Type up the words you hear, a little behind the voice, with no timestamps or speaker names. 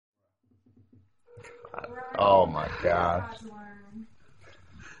Oh my gosh.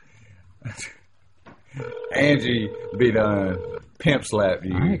 Angie be done pimp slap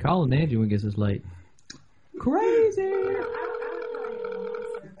you. I ain't calling Angie when it gets this late. Crazy.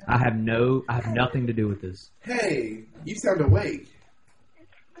 I have nothing to do with this. Hey, you sound awake.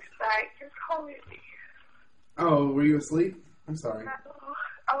 Sorry, just call me. Oh, were you asleep? I'm sorry.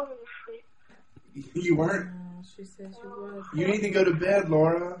 I wasn't asleep. You weren't? She said she was. You need to go to bed,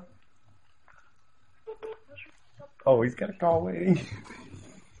 Laura. Oh, he's got a call waiting.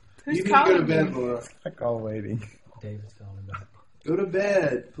 Who's You need to go to calling bed, you? Laura. A call waiting. David's calling back. Go to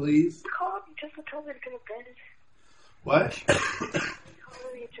bed, please. You called me just to tell me to go to bed. What? You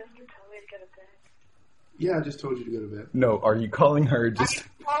called me just to tell me to go to bed. Yeah, I just told you to go to bed. No, are you calling her just...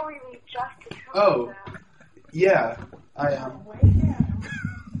 I'm calling you just to tell Oh. me that. Yeah, I am.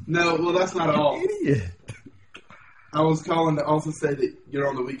 No, well, that's not all. Idiot. I was calling to also say that you're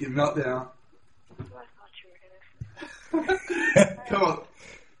on the Weekend Meltdown. I thought you were gonna. Come on.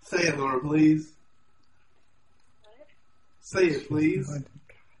 Say it, Laura, please. What? Say it, please.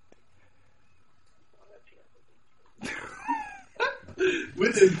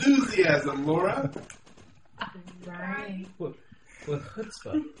 With enthusiasm, Laura. Right. With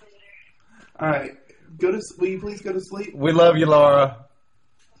chutzpah. All right. Will you please go to sleep? We love you, Laura.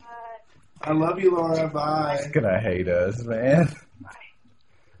 I love you, Laura. Bye. She's gonna hate us, man.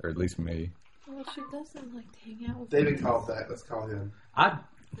 Or at least me. Well, she doesn't like to hang out with David me. called that. Let's call him. What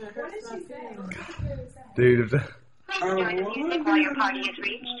did she say? Dude. Enjoy the music while your party is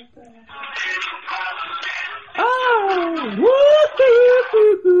reached. Oh,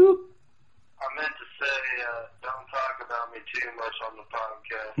 woo-hoo-hoo-hoo. I meant to say, don't talk about me too much on the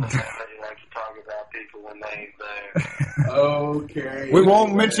podcast. I know you like to talk about people when they ain't there. Okay. We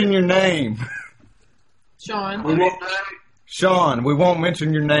won't mention your name. Sean. We won't. Sean, we won't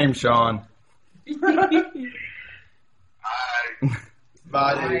mention your name, Sean.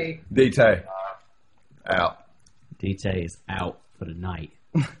 Bye, Dave. DT. Out. DT is out for the night.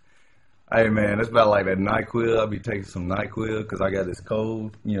 Hey, man, it's about like that NyQuil. I'll be taking some NyQuil because I got this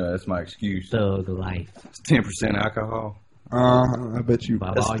cold. You know, that's my excuse. Thug life. It's 10% alcohol. I bet you.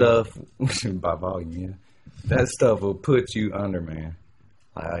 By That volume. stuff, by volume, yeah. That stuff will put you under, man.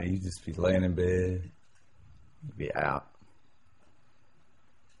 You just be laying in bed. You be out.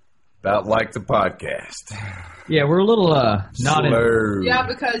 About like the podcast. Yeah, we're a little not in. Slurred. Yeah,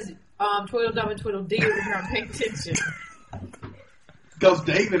 because Tweedledum and Tweedledee over here aren't paying attention. Because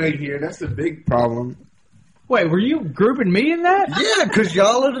David ain't here. That's the big problem. Wait, were you grouping me in that? Yeah, because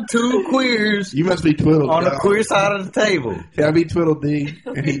y'all are the two queers You must be Tweedledum. on the queer side of the table. Yeah, I be Tweedledee,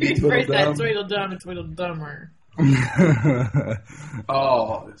 and he be First that Tweedledum. Tweedledum and Tweedledummer.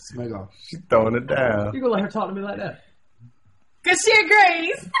 Oh, it's mega. She's throwing it down. You gonna let her talk to me like that? Because she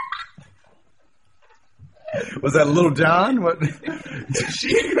agrees. Was that Little John? What?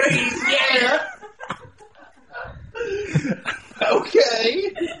 She agrees, yeah.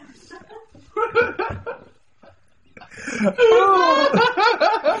 Okay.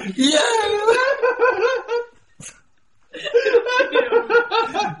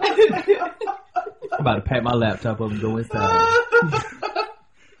 I'm about to pack my laptop up and go inside.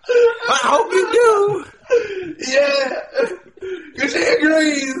 I hope you do. Yeah. Because she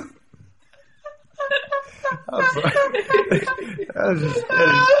agrees. I'm sorry. That was just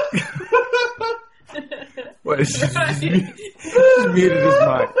what? She just muted his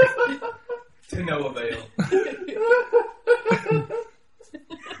mic. To no avail.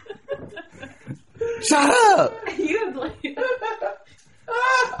 Shut up! You like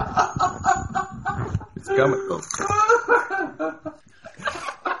It's coming. Oh.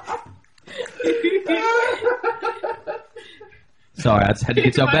 Sorry, I just had to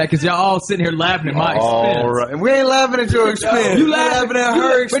get y'all back because y'all all sitting here laughing at my expense. All right. We ain't laughing at your expense. You We laughing at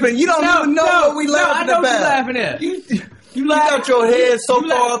her expense. You don't even know what we laughing I know about. what you're laughing at. You got your head so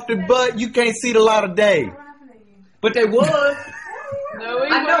far up the butt, you can't see the light of day. But they was. No, we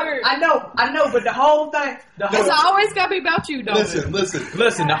I know, but the whole thing. It's always got to be about you, don't it?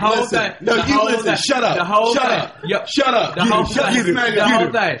 Listen, the whole thing. No, the you whole listen. thing, Shut up. The whole Shut thing. up. Yep. Shut up. The whole Shut thing. the The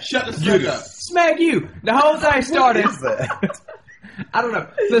whole thing. Shut the smack up. Smack you. The whole thing started. I don't know.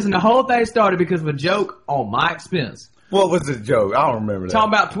 Listen, the whole thing started because of a joke on my expense. What was the joke? I don't remember that. Talking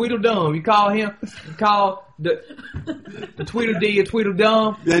about Tweedledum. You call the Tweedledee a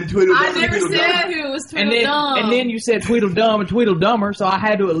Tweedledum. Then Tweedledum. I never said who was Tweedledum. And then you said Tweedledum and Tweedledummer, so I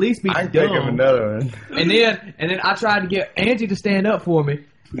had to at least be I can dumb. think of another one. And then I tried to get Angie to stand up for me,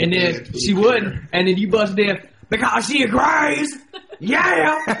 and then she wouldn't. And then you busted in because she agrees.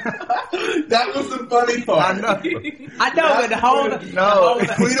 Yeah. That was the funny part. I know. I know, but the whole No,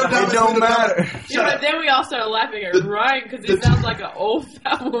 Tweedledum, it don't Tweedledum. matter. Yeah, but then we all started laughing at Ryan because he sounds like an old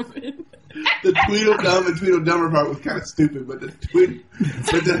fat woman. The Tweedledum and Tweedledummer part was kind of stupid, but the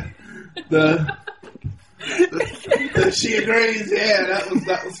she agrees. Yeah,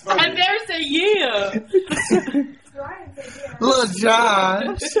 that was funny. I never say yeah. Little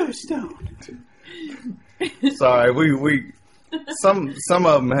John. so stoned. Sorry, we some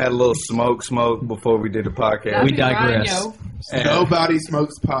of them had a little smoke before we did the podcast. We digress. Rhino. And Nobody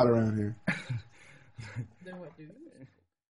smokes pot around here.